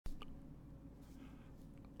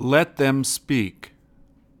Let them speak.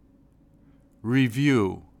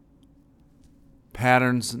 Review.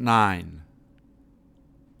 Patterns 9.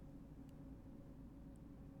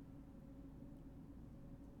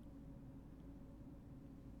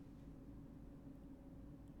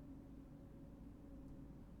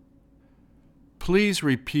 Please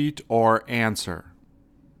repeat or answer.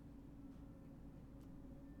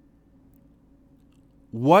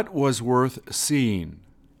 What was worth seeing?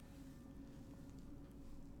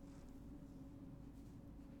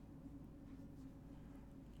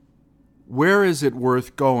 Where is it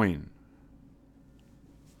worth going?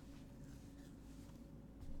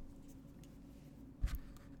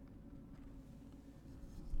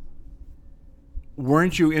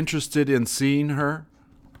 Weren't you interested in seeing her?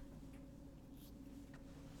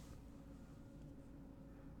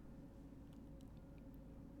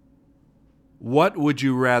 What would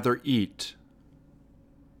you rather eat?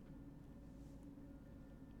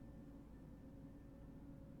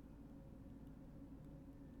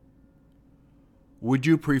 Would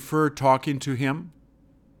you prefer talking to him?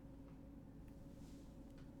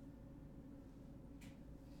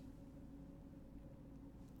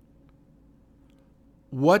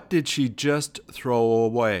 What did she just throw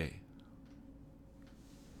away?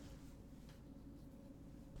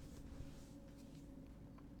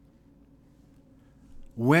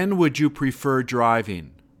 When would you prefer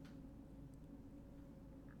driving?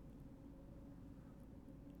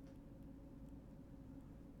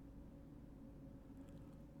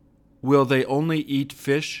 Will they only eat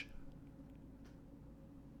fish?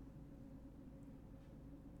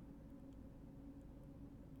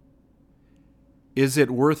 Is it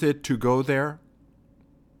worth it to go there?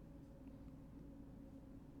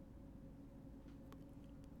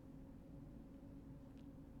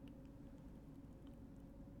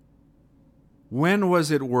 When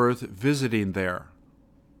was it worth visiting there?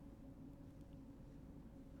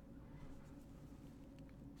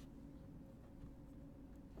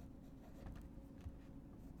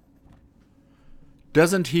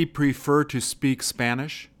 Doesn't he prefer to speak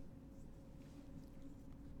Spanish?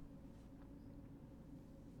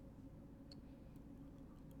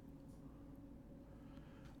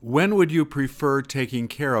 When would you prefer taking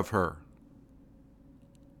care of her?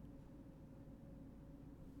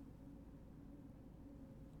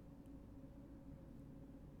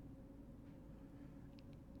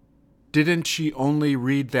 Didn't she only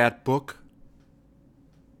read that book?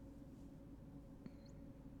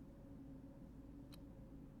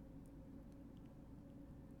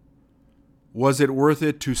 Was it worth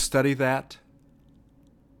it to study that?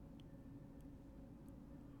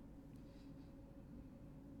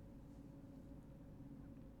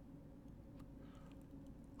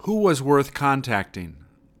 Who was worth contacting?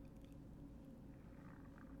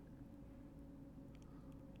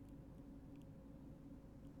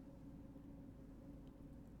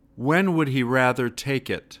 When would he rather take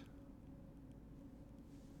it?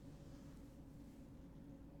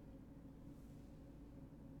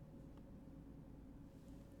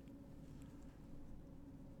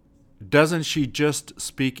 Doesn't she just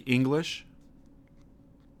speak English?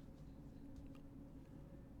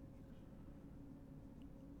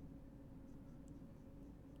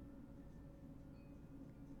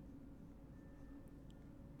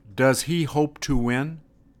 Does he hope to win?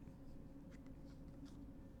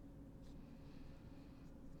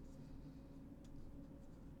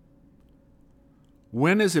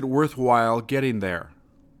 When is it worthwhile getting there?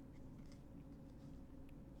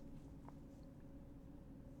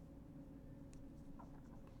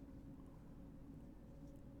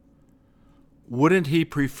 Wouldn't he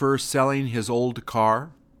prefer selling his old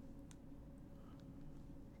car?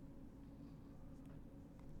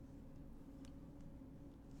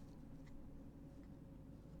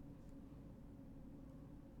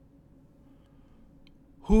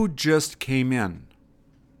 Who just came in?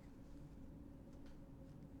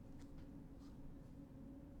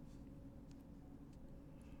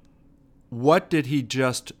 What did he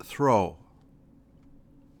just throw?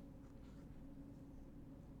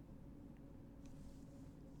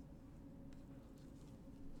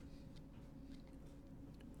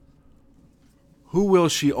 Who will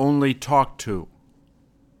she only talk to?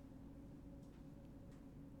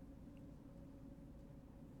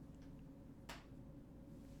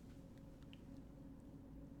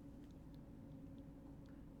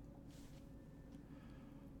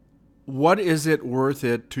 What is it worth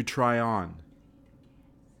it to try on?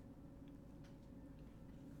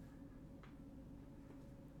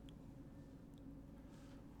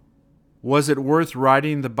 Was it worth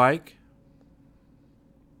riding the bike?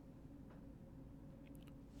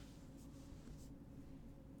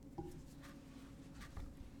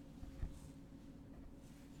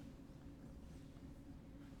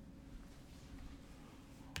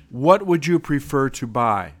 What would you prefer to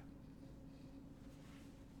buy?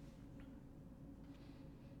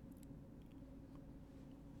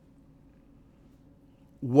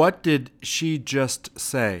 What did she just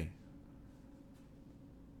say?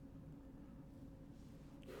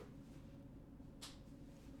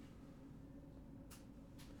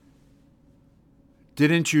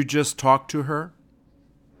 Didn't you just talk to her?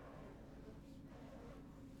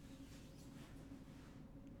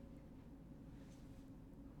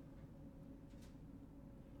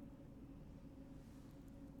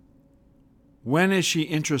 When is she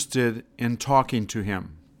interested in talking to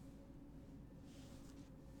him?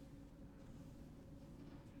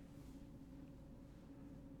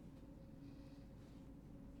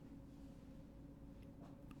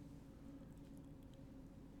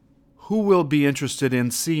 Who will be interested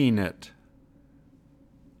in seeing it?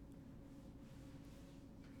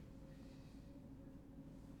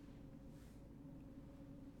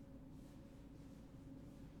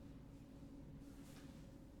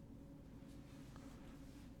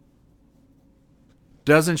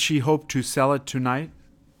 Doesn't she hope to sell it tonight?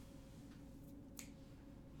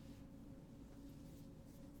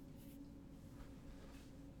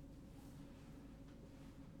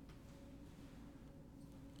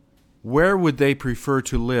 Where would they prefer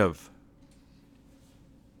to live?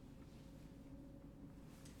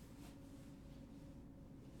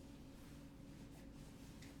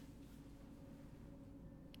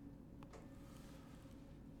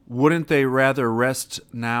 Wouldn't they rather rest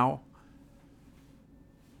now?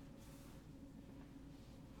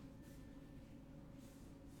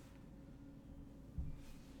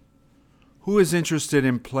 Who is interested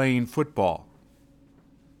in playing football?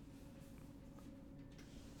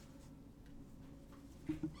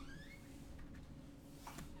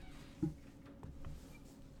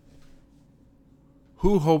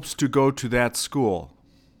 Who hopes to go to that school?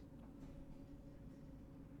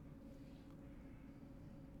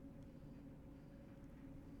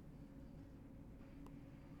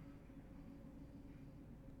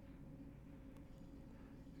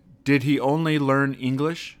 Did he only learn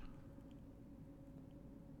English?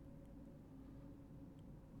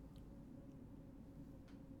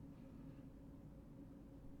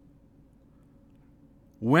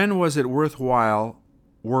 When was it worthwhile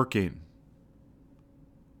working?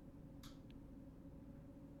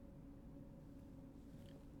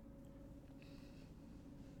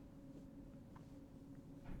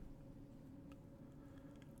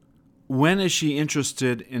 When is she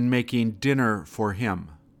interested in making dinner for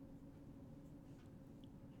him?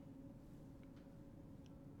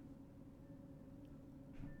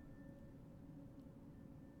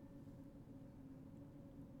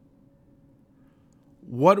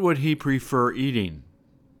 What would he prefer eating?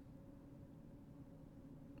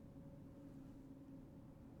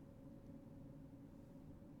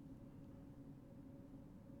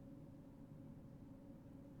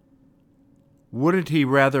 Wouldn't he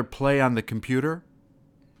rather play on the computer?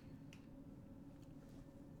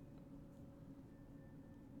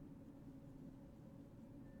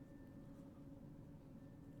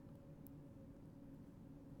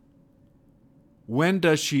 When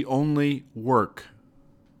does she only work?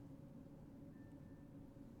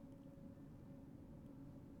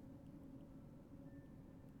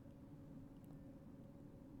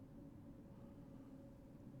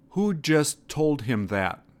 Who just told him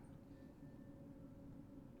that?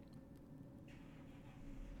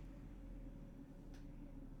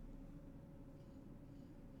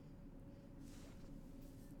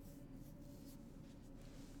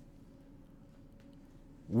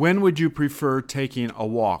 When would you prefer taking a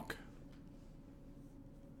walk?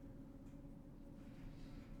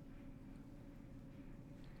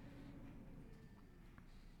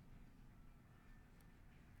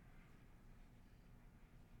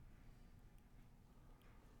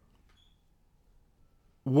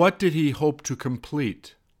 What did he hope to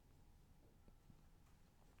complete?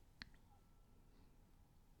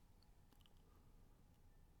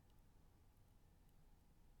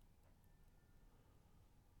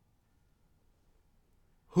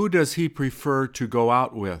 Who does he prefer to go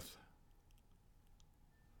out with?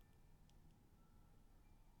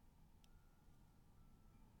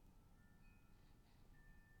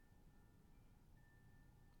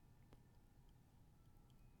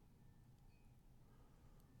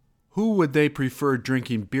 Who would they prefer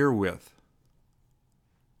drinking beer with?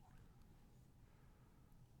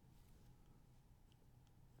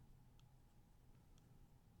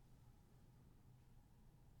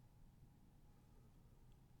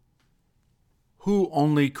 Who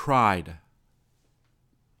only cried?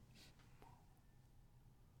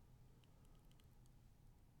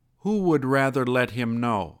 Who would rather let him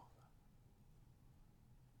know?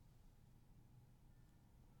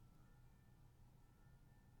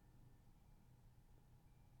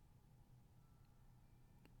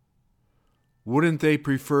 Wouldn't they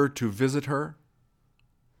prefer to visit her?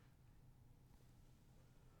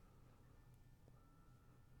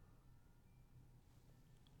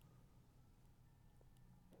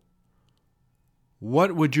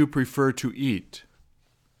 What would you prefer to eat?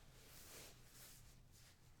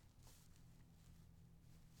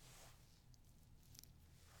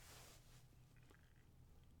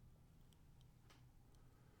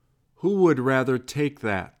 Who would rather take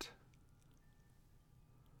that?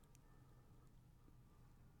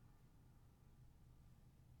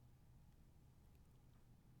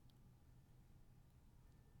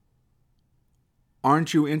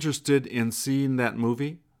 Aren't you interested in seeing that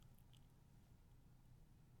movie?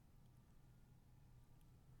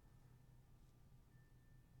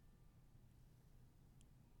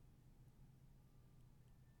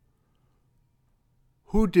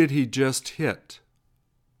 Who did he just hit?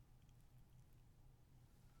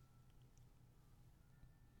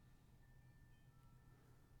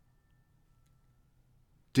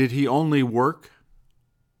 Did he only work?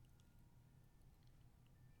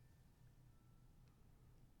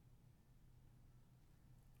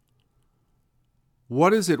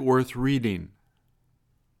 What is it worth reading?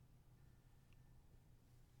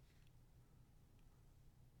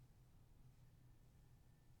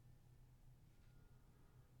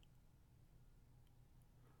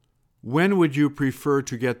 When would you prefer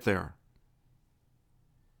to get there?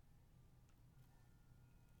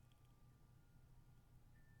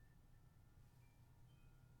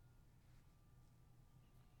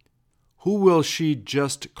 Who will she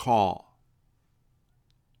just call?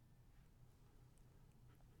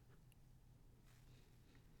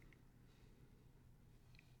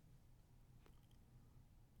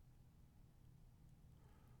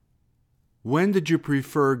 When did you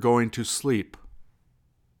prefer going to sleep?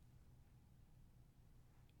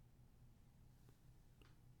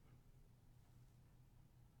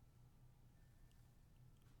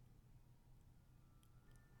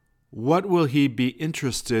 What will he be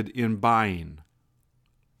interested in buying?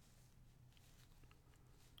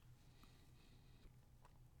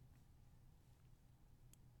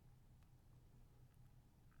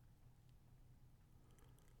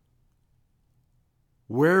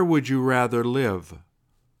 Where would you rather live?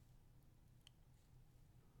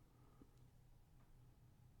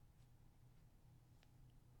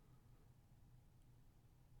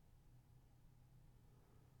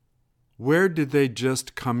 Where did they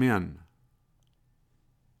just come in?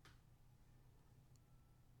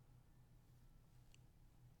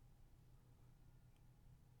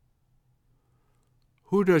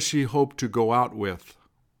 Who does she hope to go out with?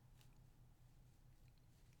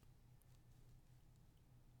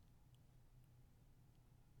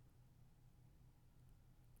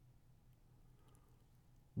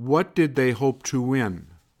 What did they hope to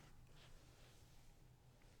win?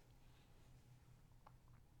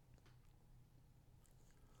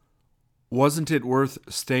 Wasn't it worth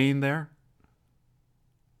staying there?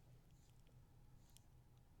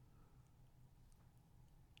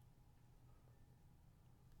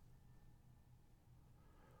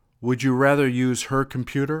 Would you rather use her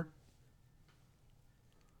computer?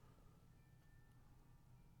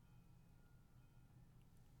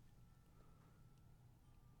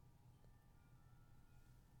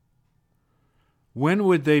 When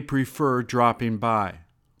would they prefer dropping by?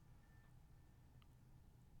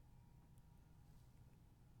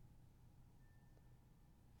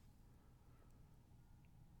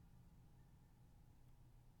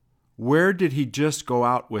 Where did he just go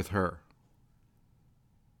out with her?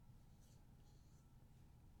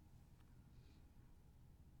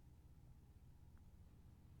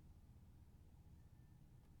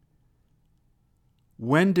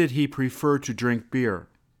 When did he prefer to drink beer?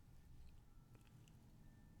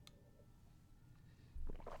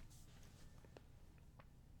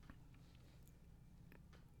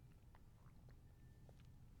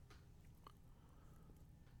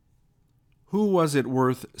 Who was it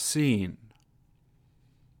worth seeing?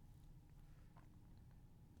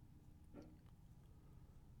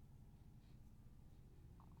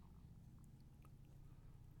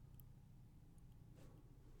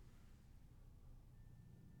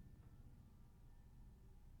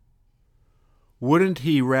 Wouldn't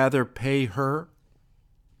he rather pay her?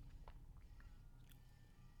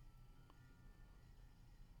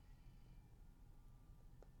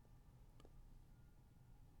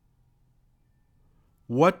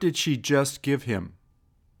 What did she just give him?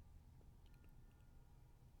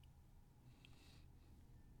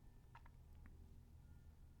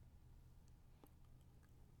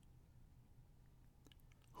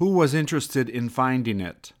 Who was interested in finding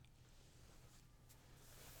it?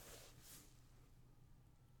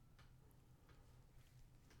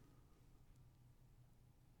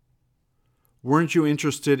 Weren't you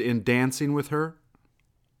interested in dancing with her?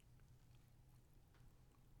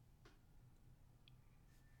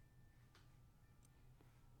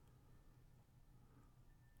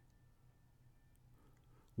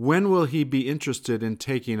 When will he be interested in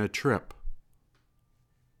taking a trip?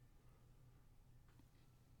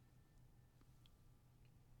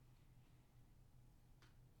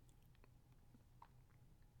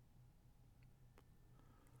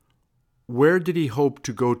 Where did he hope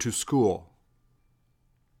to go to school?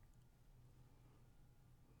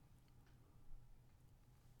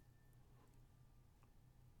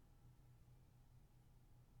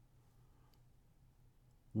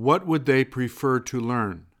 What would they prefer to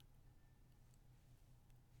learn?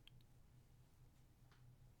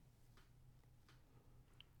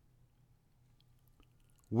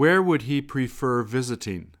 Where would he prefer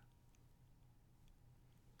visiting?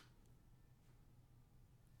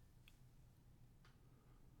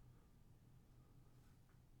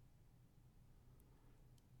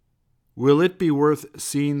 Will it be worth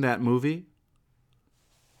seeing that movie?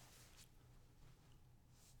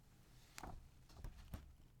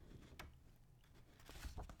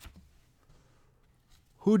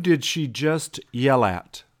 Who did she just yell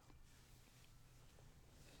at?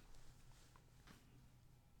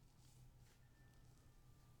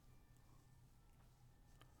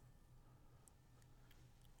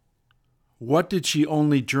 What did she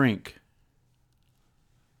only drink?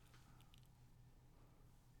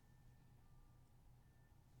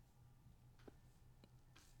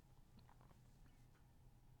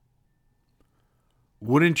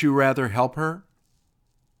 Wouldn't you rather help her?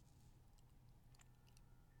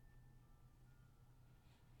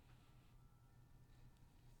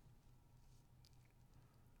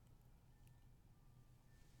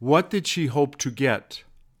 What did she hope to get?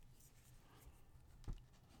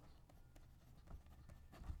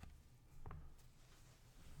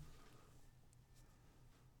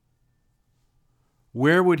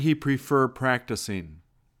 Where would he prefer practicing?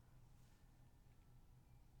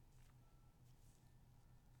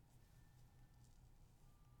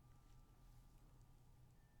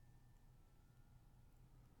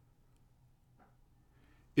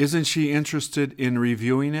 Isn't she interested in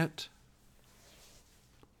reviewing it?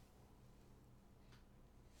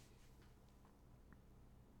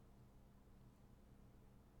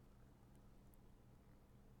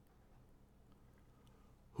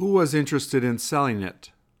 Who was interested in selling it?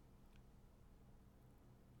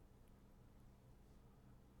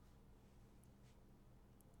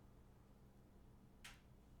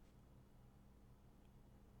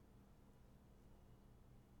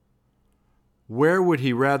 Where would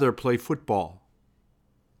he rather play football?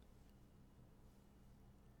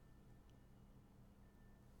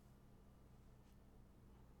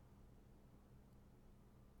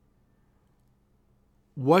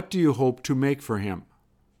 What do you hope to make for him?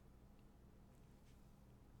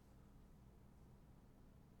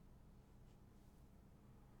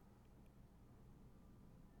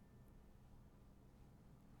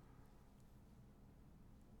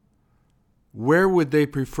 Where would they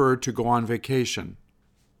prefer to go on vacation?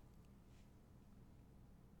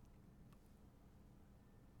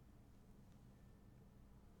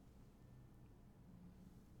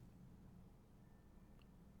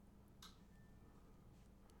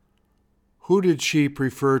 Who did she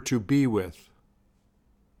prefer to be with?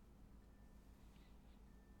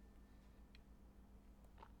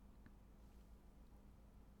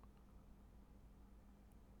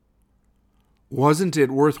 Wasn't it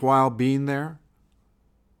worthwhile being there?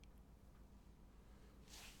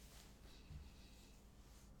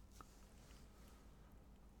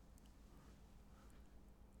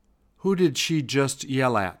 Who did she just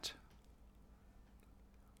yell at?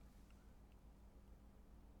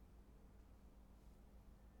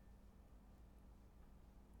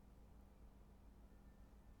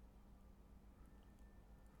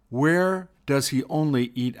 Where does he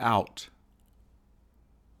only eat out?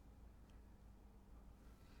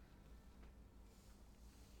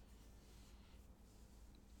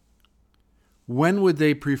 When would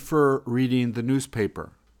they prefer reading the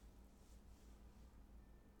newspaper?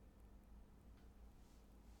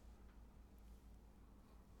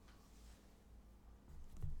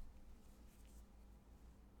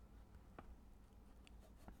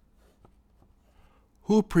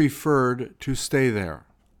 Who preferred to stay there?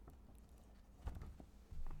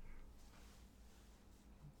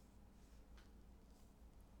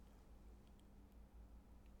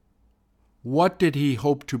 What did he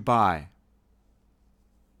hope to buy?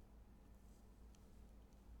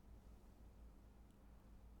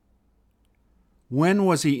 When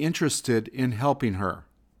was he interested in helping her?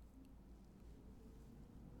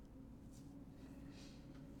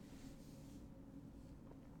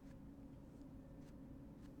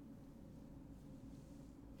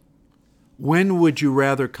 When would you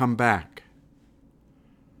rather come back?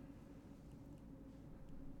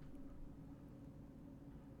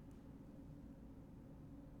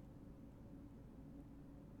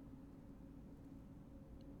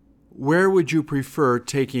 Where would you prefer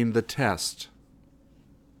taking the test?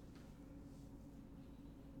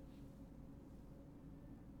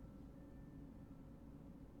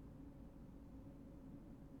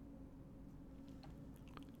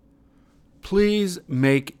 Please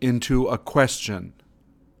make into a question.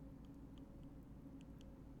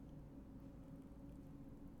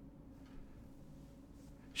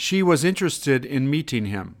 She was interested in meeting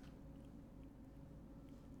him.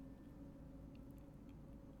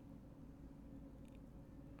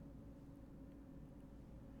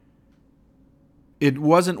 It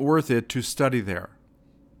wasn't worth it to study there.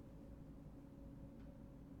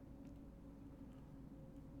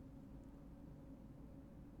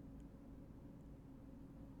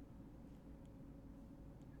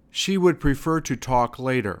 She would prefer to talk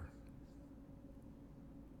later.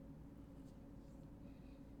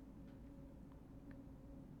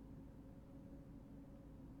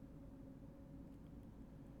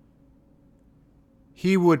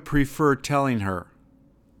 He would prefer telling her.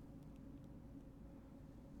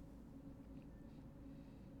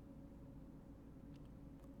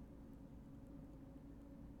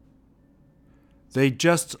 They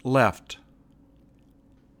just left.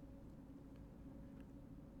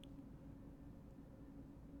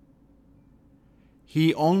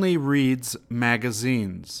 He only reads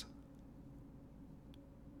magazines.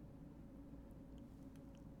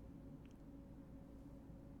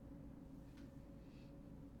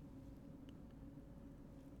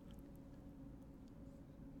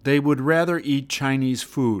 They would rather eat Chinese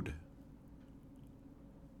food.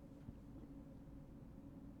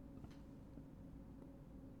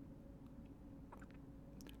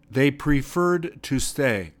 They preferred to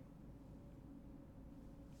stay.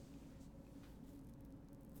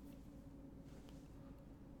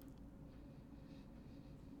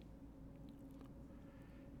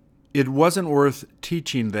 It wasn't worth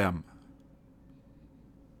teaching them.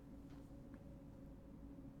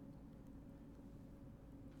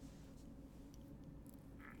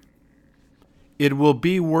 It will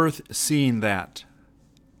be worth seeing that.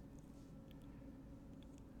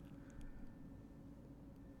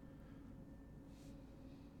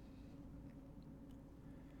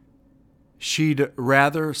 She'd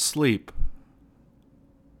rather sleep.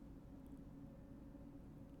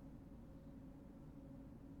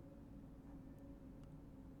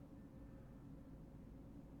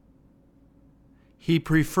 He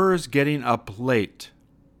prefers getting up late.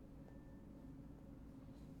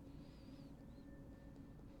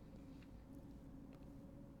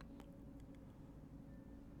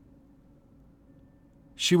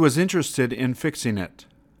 She was interested in fixing it.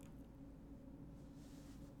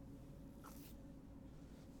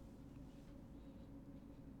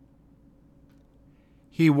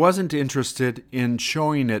 He wasn't interested in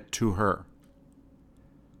showing it to her.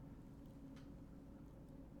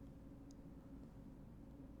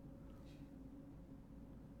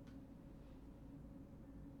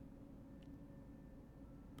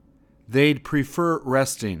 They'd prefer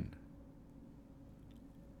resting.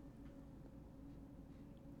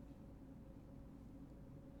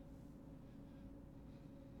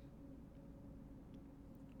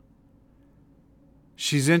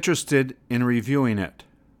 She's interested in reviewing it.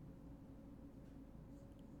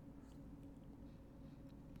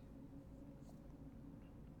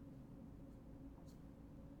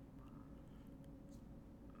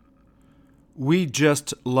 We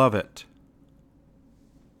just love it.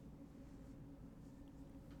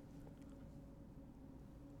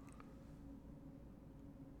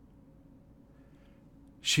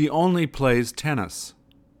 She only plays tennis.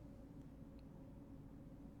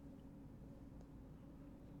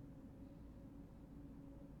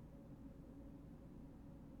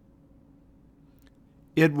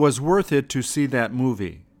 It was worth it to see that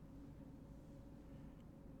movie.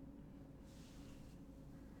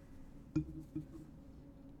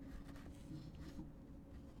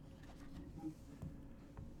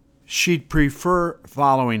 She'd prefer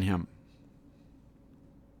following him.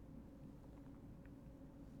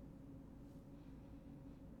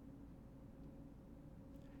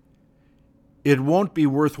 It won't be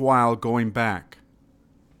worthwhile going back.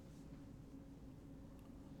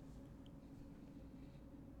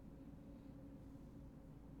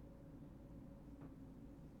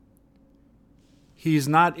 He's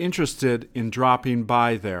not interested in dropping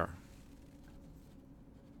by there.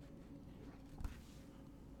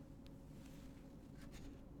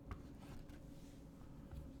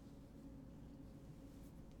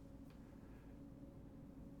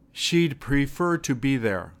 She'd prefer to be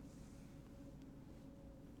there.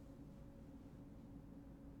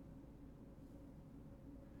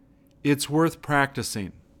 It's worth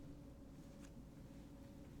practicing.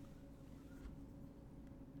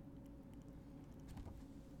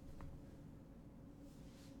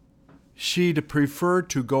 She'd prefer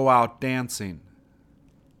to go out dancing.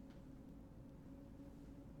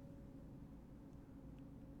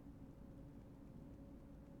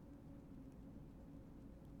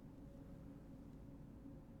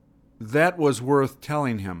 That was worth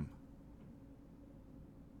telling him.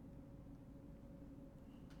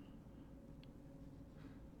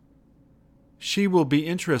 She will be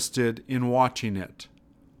interested in watching it.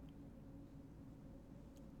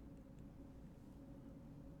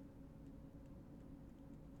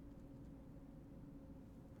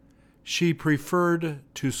 She preferred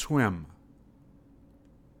to swim.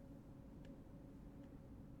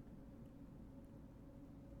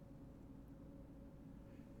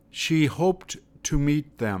 She hoped to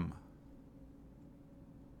meet them.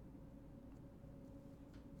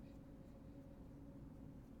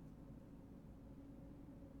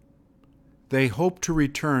 They hope to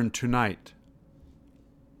return tonight.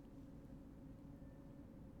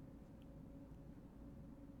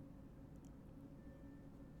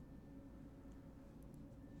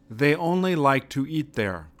 They only like to eat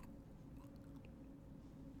there.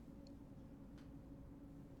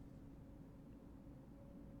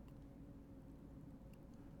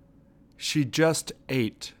 She just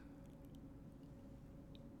ate.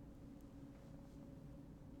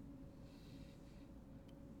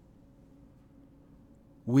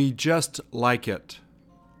 We just like it.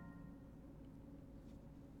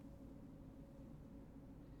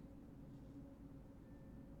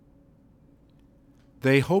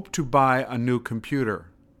 They hope to buy a new computer.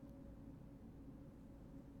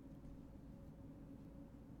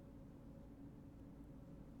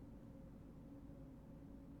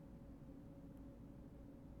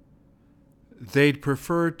 They'd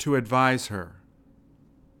prefer to advise her.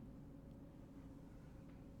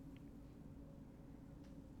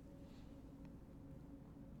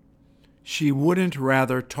 She wouldn't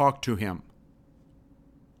rather talk to him.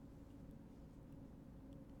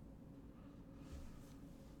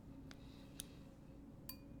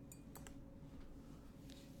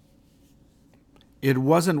 It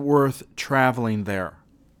wasn't worth traveling there.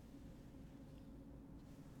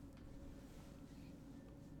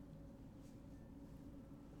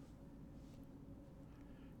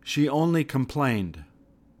 She only complained.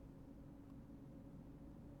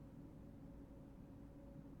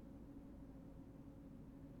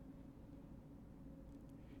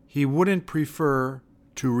 He wouldn't prefer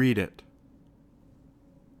to read it.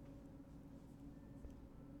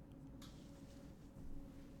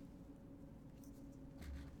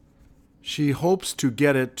 She hopes to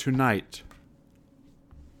get it tonight.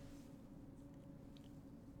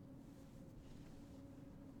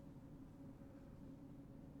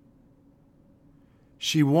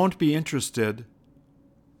 She won't be interested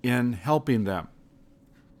in helping them.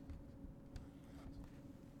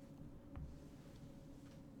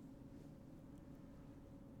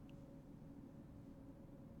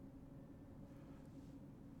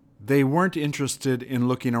 They weren't interested in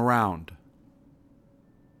looking around.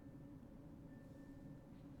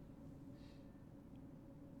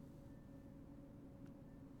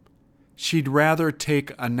 She'd rather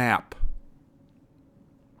take a nap.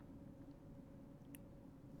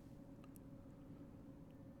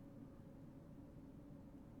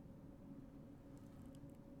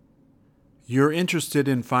 You're interested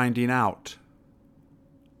in finding out.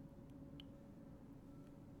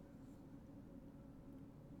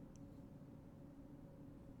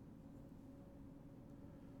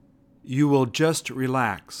 You will just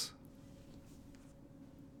relax.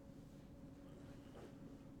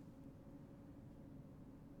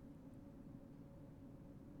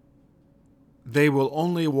 They will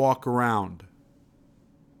only walk around.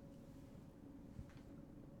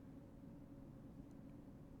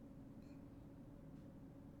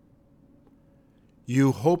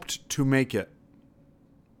 You hoped to make it.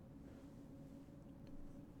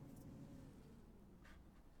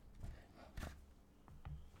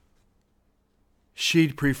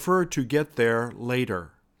 She'd prefer to get there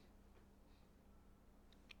later.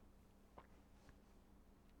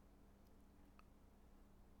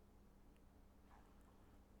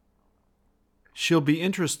 She'll be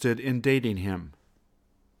interested in dating him.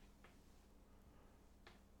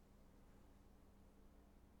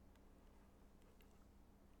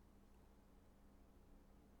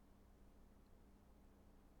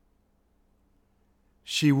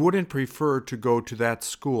 She wouldn't prefer to go to that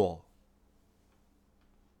school.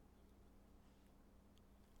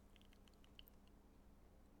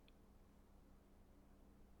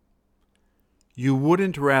 You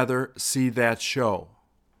wouldn't rather see that show.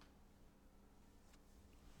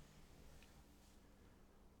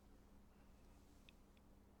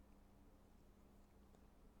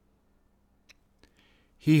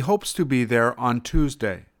 He hopes to be there on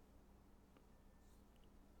Tuesday.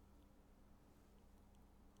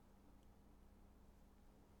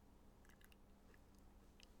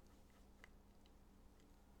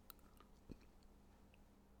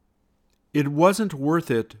 It wasn't worth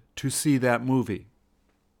it to see that movie.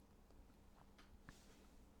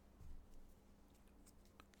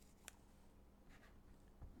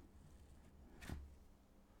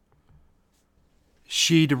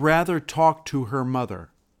 She'd rather talk to her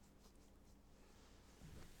mother.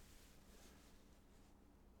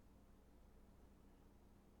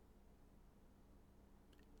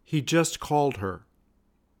 He just called her.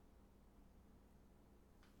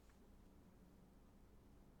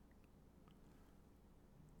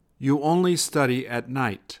 You only study at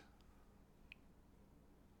night.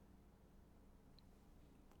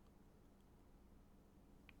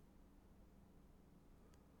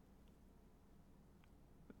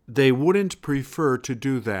 They wouldn't prefer to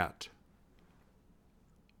do that.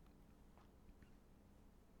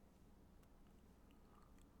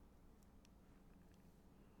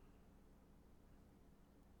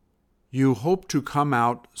 You hope to come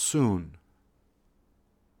out soon.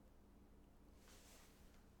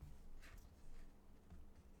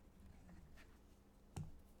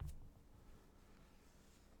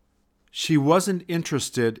 She wasn't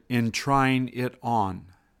interested in trying it on.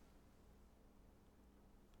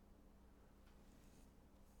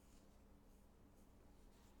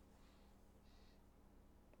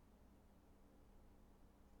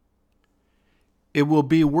 It will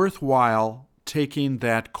be worthwhile taking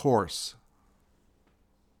that course.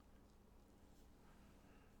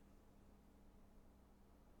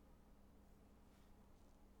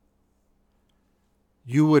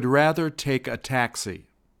 You would rather take a taxi.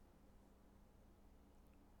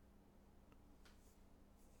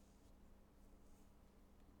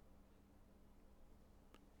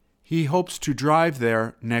 He hopes to drive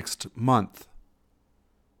there next month.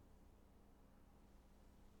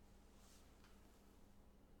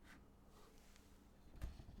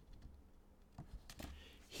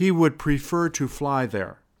 He would prefer to fly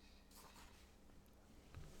there.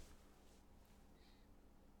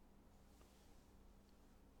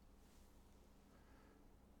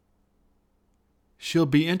 She'll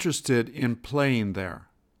be interested in playing there.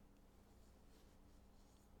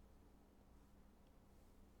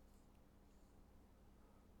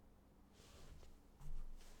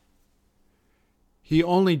 He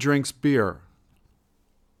only drinks beer.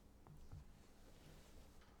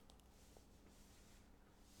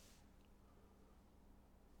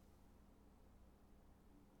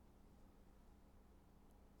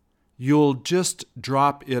 You'll just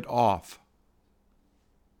drop it off.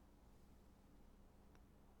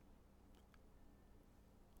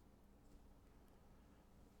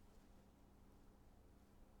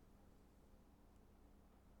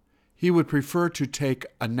 He would prefer to take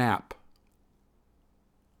a nap.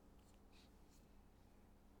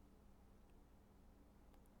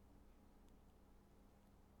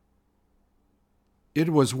 It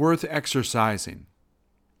was worth exercising.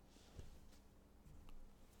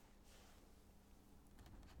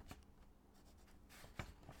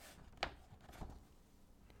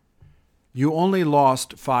 You only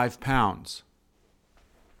lost 5 pounds.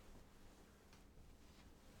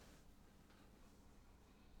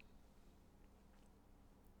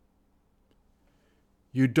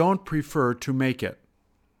 You don't prefer to make it.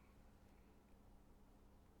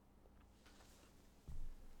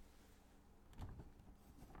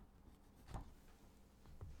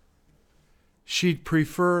 She'd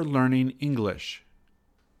prefer learning English.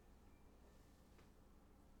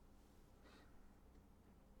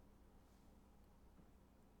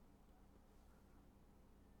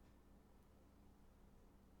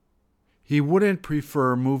 He wouldn't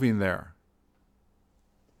prefer moving there.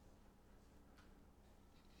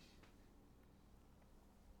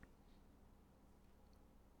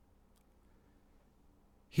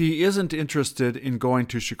 He isn't interested in going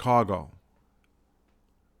to Chicago.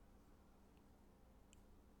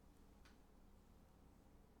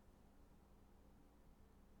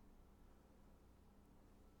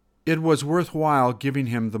 It was worthwhile giving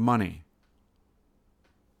him the money.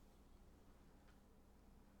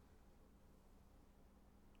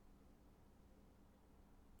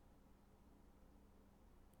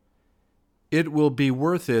 It will be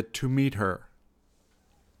worth it to meet her.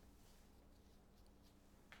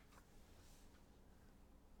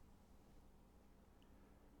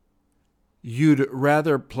 You'd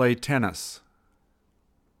rather play tennis.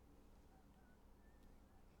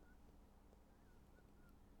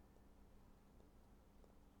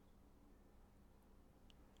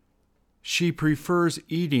 She prefers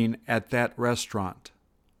eating at that restaurant.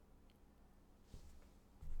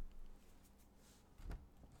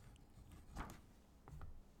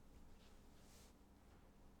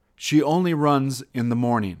 She only runs in the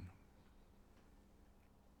morning.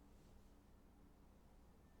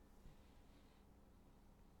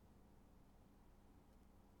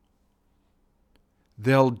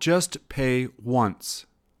 They'll just pay once.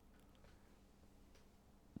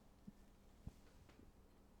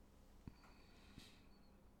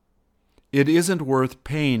 It isn't worth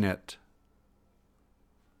paying it.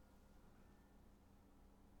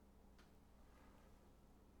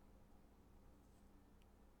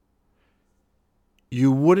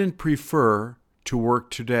 You wouldn't prefer to work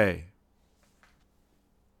today.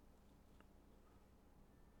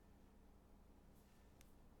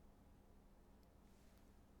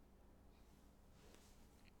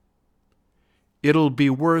 It'll be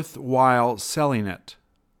worthwhile selling it.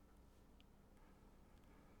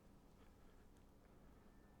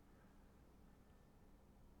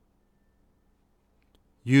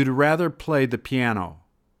 You'd rather play the piano.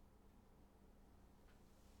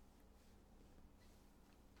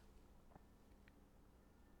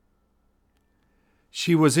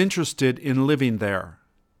 She was interested in living there.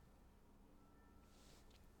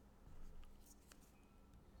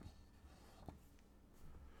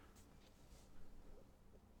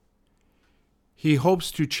 He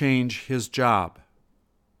hopes to change his job.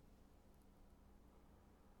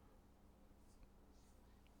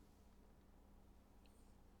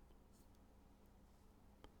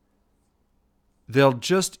 They'll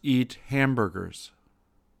just eat hamburgers.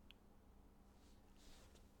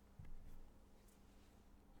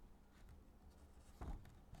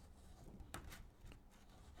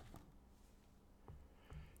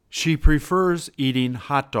 She prefers eating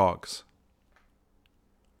hot dogs.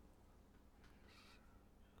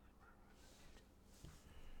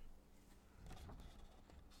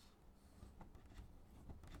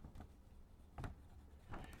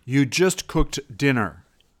 You just cooked dinner.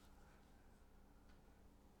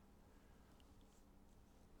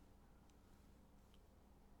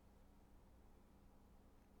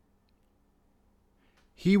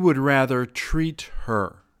 He would rather treat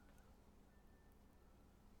her.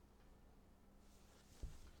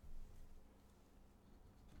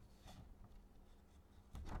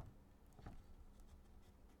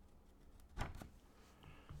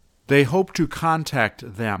 They hope to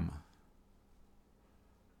contact them.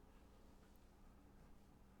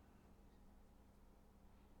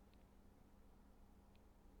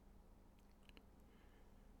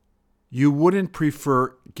 You wouldn't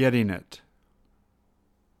prefer getting it.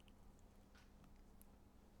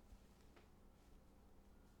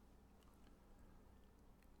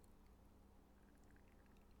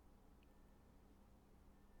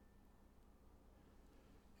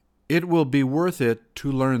 It will be worth it to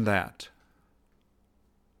learn that.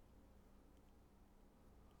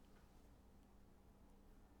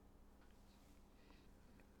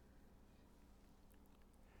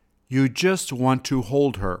 You just want to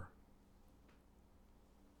hold her.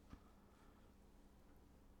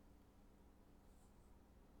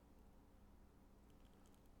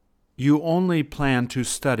 You only plan to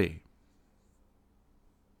study.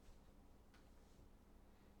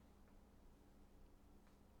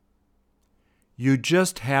 You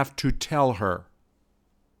just have to tell her.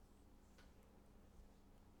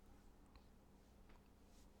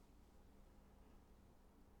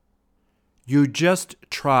 You just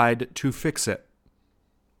tried to fix it.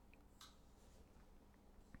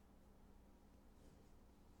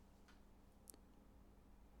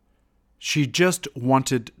 She just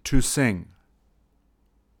wanted to sing.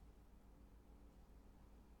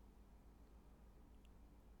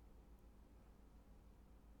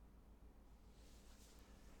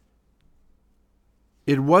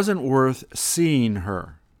 It wasn't worth seeing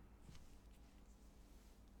her.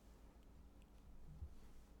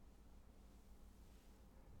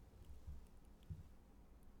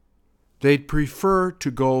 They'd prefer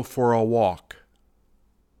to go for a walk.